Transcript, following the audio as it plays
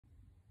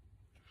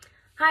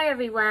Hi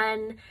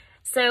everyone.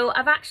 So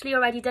I've actually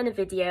already done a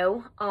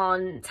video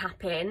on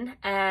tapping,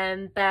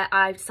 but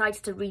I've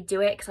decided to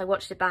redo it because I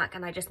watched it back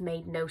and I just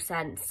made no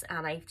sense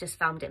and I just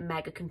found it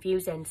mega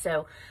confusing.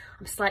 So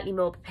I'm slightly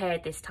more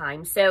prepared this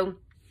time. So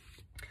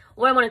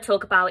what I want to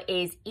talk about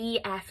is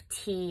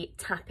EFT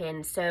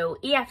tapping. So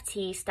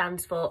EFT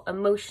stands for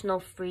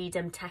Emotional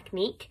Freedom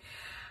Technique.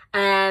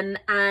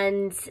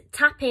 And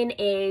tapping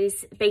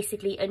is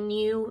basically a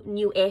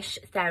newish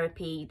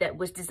therapy that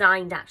was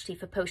designed actually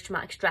for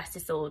post-traumatic stress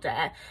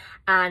disorder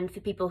and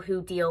for people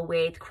who deal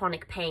with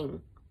chronic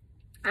pain.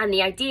 And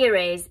the idea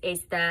is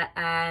that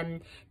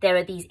there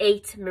are these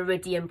 8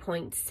 meridian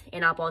points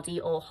in our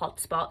body, or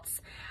hotspots,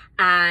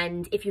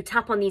 and if you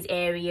tap on these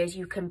areas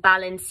you can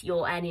balance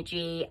your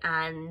energy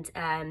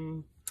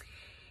and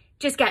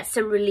just get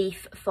some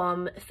relief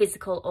from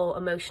physical or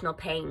emotional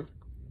pain.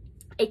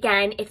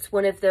 Again, it's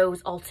one of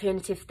those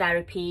alternative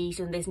therapies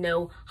and there's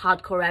no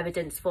hardcore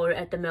evidence for it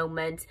at the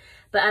moment.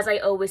 But as I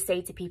always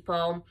say to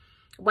people,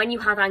 when you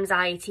have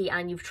anxiety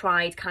and you've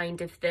tried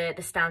kind of the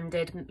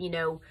standard,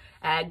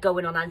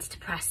 going on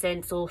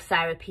antidepressants or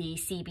therapy,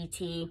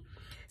 CBT,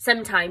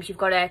 sometimes you've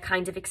got to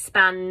kind of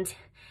expand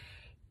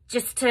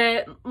just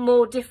to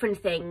more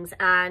different things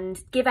and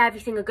give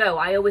everything a go.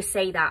 I always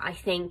say that. I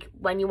think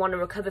when you want to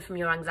recover from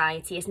your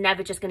anxiety, it's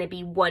never just going to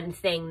be one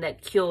thing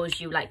that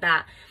cures you like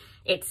that.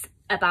 It's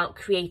about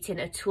creating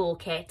a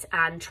toolkit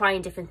and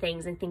trying different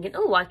things and thinking,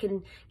 oh, I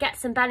can get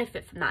some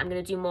benefit from that, I'm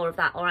going to do more of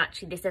that, or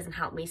actually this doesn't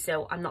help me,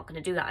 so I'm not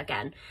going to do that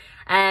again.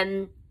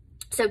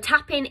 So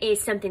tapping is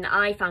something that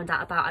I found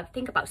out about, I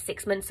think about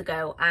 6 months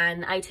ago,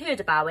 and I'd heard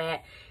about it,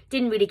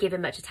 didn't really give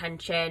it much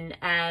attention,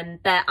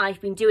 but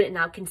I've been doing it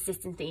now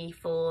consistently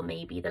for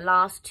maybe the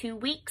last 2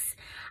 weeks,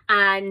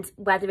 and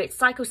whether it's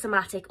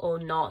psychosomatic or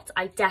not,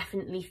 I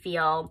definitely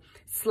feel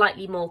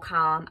slightly more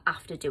calm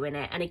after doing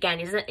it. And again,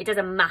 it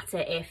doesn't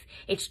matter if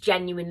it's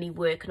genuinely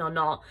working or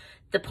not.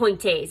 The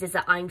point is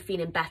that I'm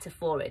feeling better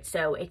for it,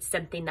 so it's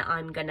something that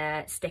I'm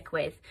gonna stick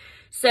with.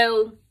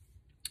 So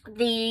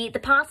the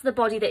parts of the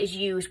body that is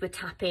used with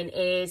tapping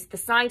is the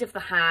side of the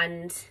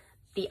hand,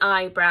 the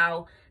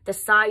eyebrow, the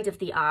side of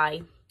the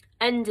eye,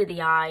 under the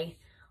eye,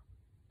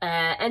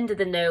 under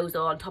the nose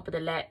or on top of the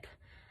lip,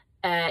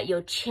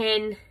 your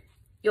chin,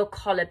 your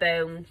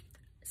collarbone,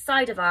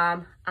 side of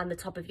arm, and the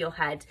top of your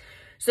head.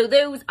 So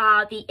those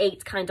are the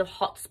 8 kind of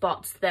hot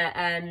spots that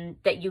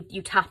that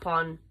you tap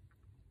on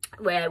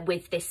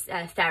with this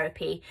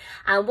therapy.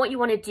 And what you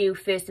want to do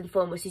first and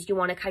foremost is you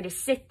want to kind of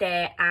sit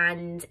there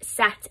and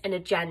set an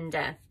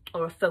agenda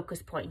or a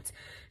focus point.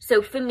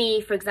 So for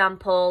me, for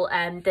example,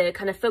 the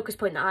kind of focus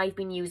point that I've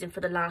been using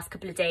for the last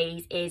couple of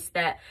days is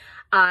that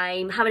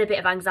I'm having a bit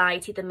of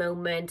anxiety at the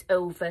moment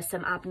over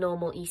some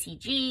abnormal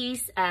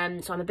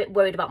ECGs, so I'm a bit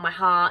worried about my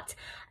heart,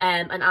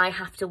 and I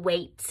have to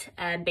wait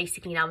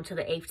basically now until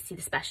they're able to see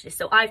the specialist.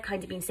 So I've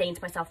kind of been saying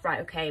to myself,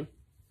 right, okay,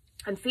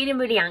 I'm feeling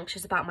really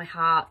anxious about my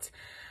heart.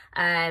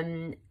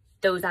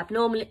 Those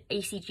abnormal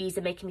ECGs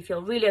are making me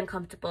feel really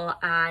uncomfortable,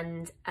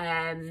 and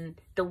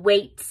the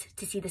wait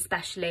to see the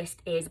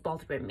specialist is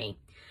bothering me.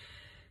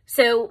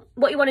 So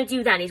what you want to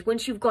do then is,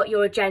 once you've got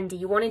your agenda,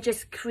 you want to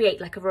just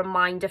create like a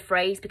reminder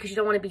phrase, because you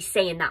don't want to be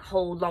saying that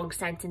whole long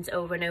sentence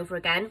over and over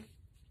again.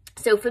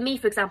 So for me,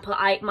 for example,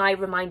 my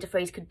reminder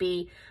phrase could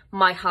be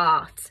my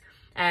heart,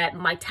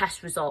 my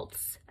test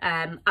results,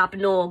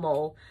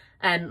 abnormal,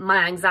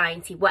 my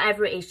anxiety,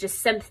 whatever it is,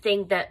 just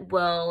something that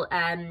will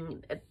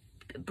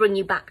bring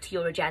you back to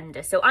your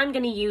agenda. So I'm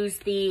going to use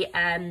the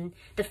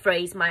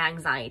phrase my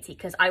anxiety,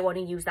 because I want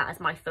to use that as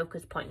my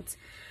focus point.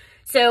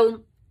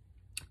 So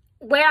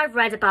where I've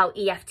read about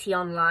EFT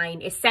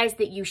online, it says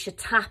that you should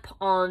tap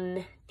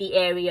on the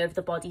area of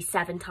the body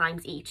 7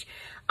 times each.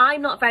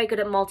 I'm not very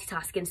good at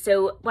multitasking,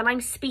 so when I'm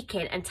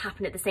speaking and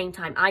tapping at the same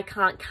time, I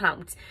can't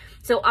count.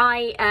 So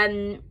I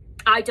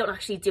don't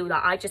actually do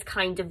that. I just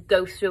kind of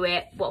go through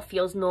it, what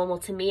feels normal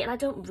to me, and I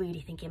don't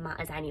really think it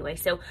matters anyway.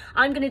 So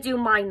I'm going to do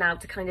mine now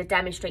to kind of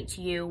demonstrate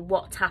to you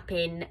what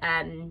tapping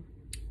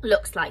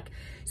looks like.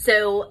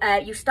 So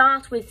you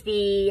start with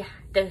the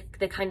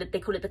kind of, they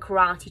call it the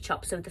karate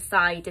chop, so the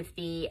side of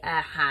the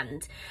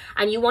hand,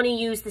 and you want to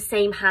use the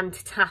same hand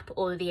to tap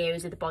all of the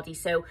areas of the body.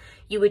 So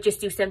you would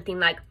just do something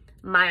like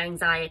my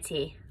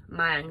anxiety,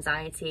 my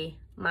anxiety,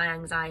 my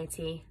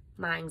anxiety,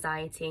 my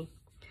anxiety,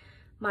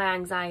 my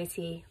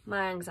anxiety,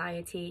 my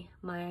anxiety,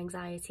 my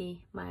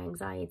anxiety, my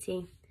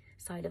anxiety,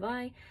 side of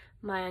eye,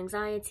 my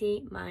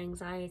anxiety, my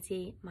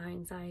anxiety, my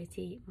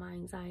anxiety, my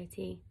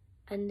anxiety,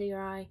 under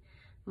your eye,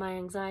 my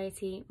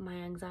anxiety, my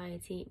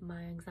anxiety,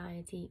 my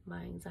anxiety,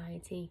 my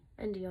anxiety,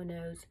 under your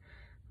nose,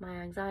 my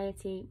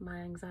anxiety, my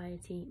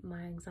anxiety,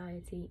 my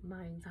anxiety,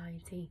 my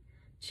anxiety,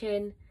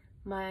 chin,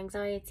 my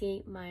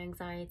anxiety, my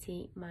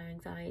anxiety, my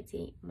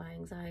anxiety, my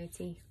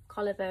anxiety,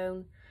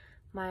 collarbone,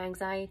 my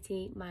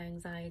anxiety, my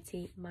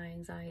anxiety, my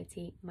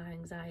anxiety, my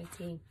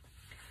anxiety,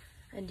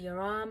 under your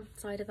arm,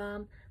 side of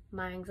arm,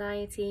 my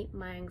anxiety,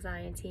 my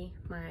anxiety,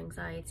 my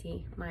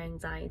anxiety, my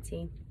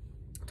anxiety,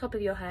 top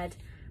of your head,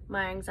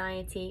 my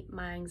anxiety,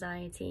 my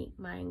anxiety,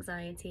 my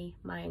anxiety,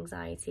 my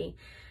anxiety.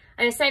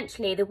 And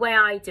essentially the way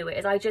I do it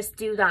is I just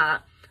do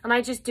that, and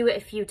I just do it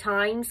a few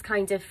times,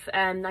 kind of,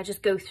 I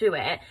just go through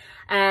it.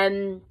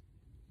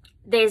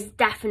 There's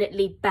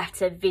definitely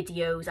better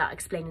videos at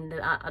explaining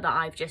that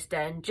I've just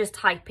done. Just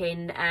type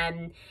in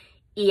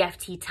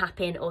EFT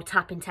tapping or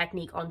tapping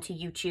technique onto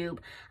YouTube,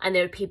 and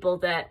there are people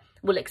that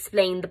will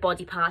explain the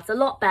body parts a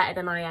lot better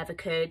than I ever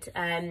could.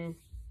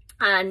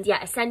 And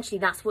yeah, essentially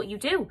that's what you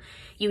do.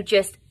 You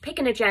just pick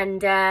an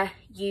agenda,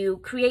 you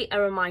create a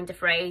reminder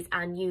phrase,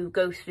 and you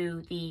go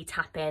through the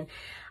tapping.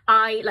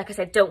 Like I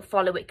said, don't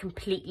follow it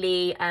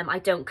completely. I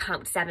don't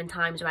count 7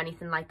 times or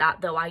anything like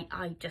that, though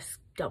I just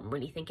don't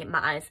really think it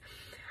matters.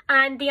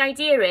 And the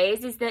idea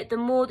is that the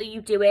more that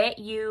you do it,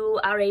 you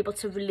are able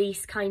to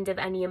release kind of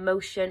any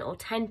emotion or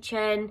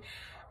tension.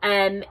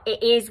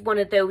 It is one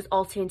of those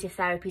alternative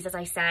therapies, as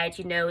I said.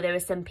 You know, there are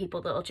some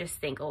people that will just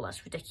think, oh,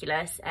 that's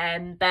ridiculous.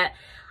 But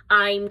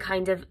I'm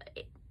kind of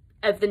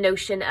the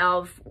notion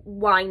of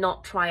why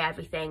not try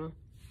everything.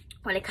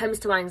 When it comes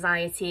to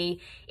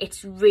anxiety,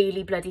 it's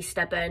really bloody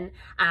stubborn,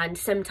 and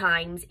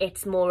sometimes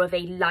it's more of a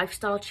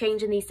lifestyle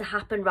change that needs to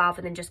happen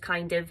rather than just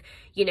kind of,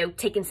 you know,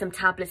 taking some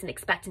tablets and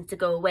expecting to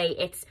go away.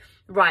 It's,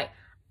 right,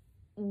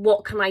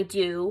 what can I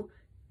do?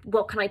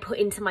 What can I put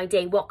into my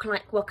day? What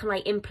can I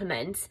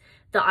implement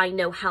that I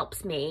know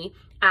helps me?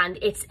 And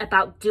it's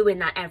about doing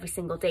that every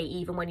single day,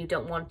 even when you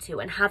don't want to,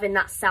 and having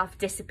that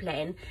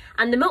self-discipline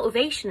and the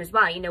motivation as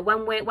well. You know,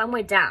 when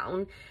we're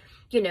down,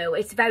 you know,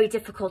 it's very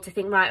difficult to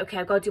think, right, okay,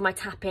 I've got to do my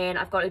tapping,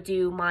 I've got to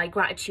do my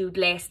gratitude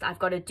list, I've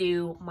got to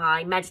do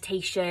my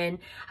meditation,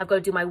 I've got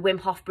to do my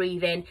Wim Hof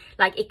breathing.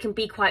 Like, it can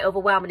be quite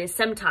overwhelming, and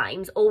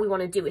sometimes all we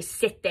want to do is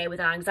sit there with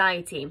our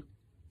anxiety.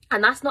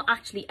 And that's not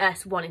actually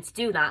us wanting to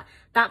do that.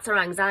 That's our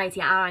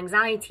anxiety. Our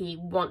anxiety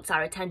wants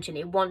our attention.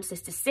 It wants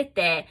us to sit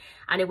there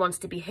and it wants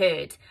to be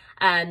heard.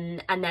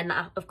 And then,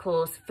 of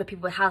course, for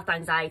people with health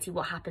anxiety,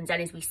 what happens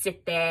then is we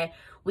sit there,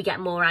 we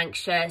get more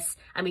anxious,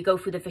 and we go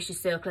through the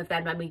vicious circle of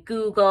then when we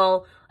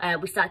Google,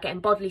 we start getting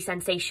bodily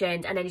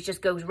sensations, and then it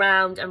just goes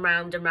round and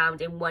round and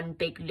round in one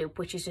big loop,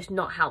 which is just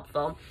not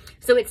helpful.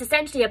 So it's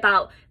essentially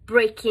about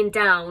breaking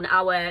down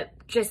our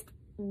just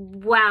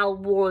well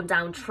worn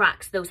down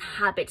tracks, those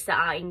habits that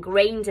are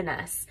ingrained in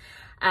us,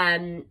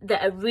 that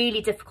are really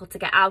difficult to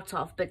get out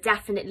of. But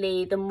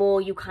definitely the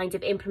more you kind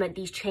of implement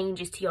these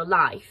changes to your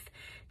life,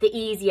 the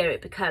easier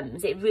it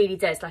becomes. It really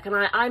does. Like, and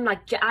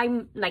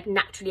I'm like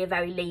naturally a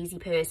very lazy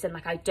person.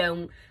 Like, I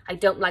don't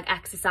like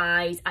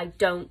exercise, I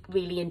don't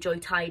really enjoy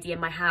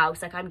tidying my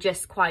house. Like, I'm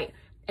just quite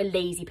a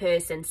lazy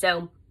person.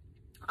 So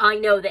I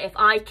know that if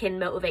I can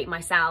motivate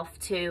myself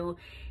to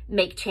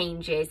make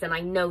changes, then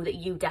I know that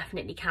you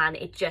definitely can.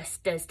 It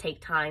just does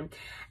take time.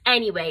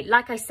 Anyway,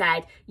 like I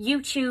said,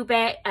 YouTube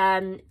it,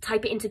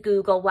 type it into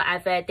Google,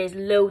 whatever. There's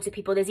loads of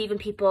people. There's even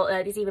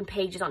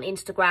pages on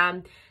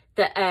Instagram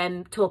that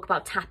talk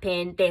about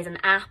tapping. There's an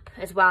app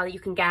as well that you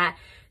can get.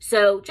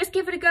 So just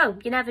give it a go.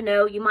 You never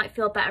know, you might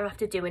feel better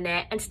after doing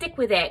it, and stick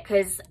with it,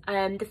 because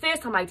the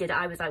first time I did it,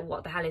 I was like,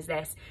 what the hell is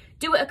this?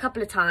 Do it a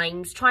couple of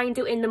times. Try and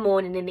do it in the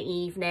morning, in the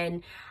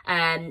evening.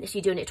 So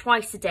you're doing it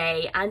twice a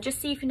day, and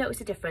just see if you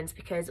notice a difference,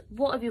 because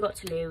what have you got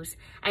to lose?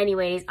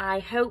 Anyways, I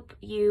hope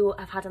you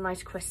have had a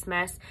nice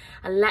Christmas,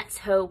 and let's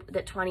hope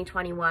that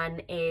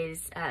 2021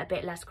 is a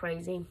bit less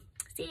crazy.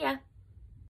 See ya.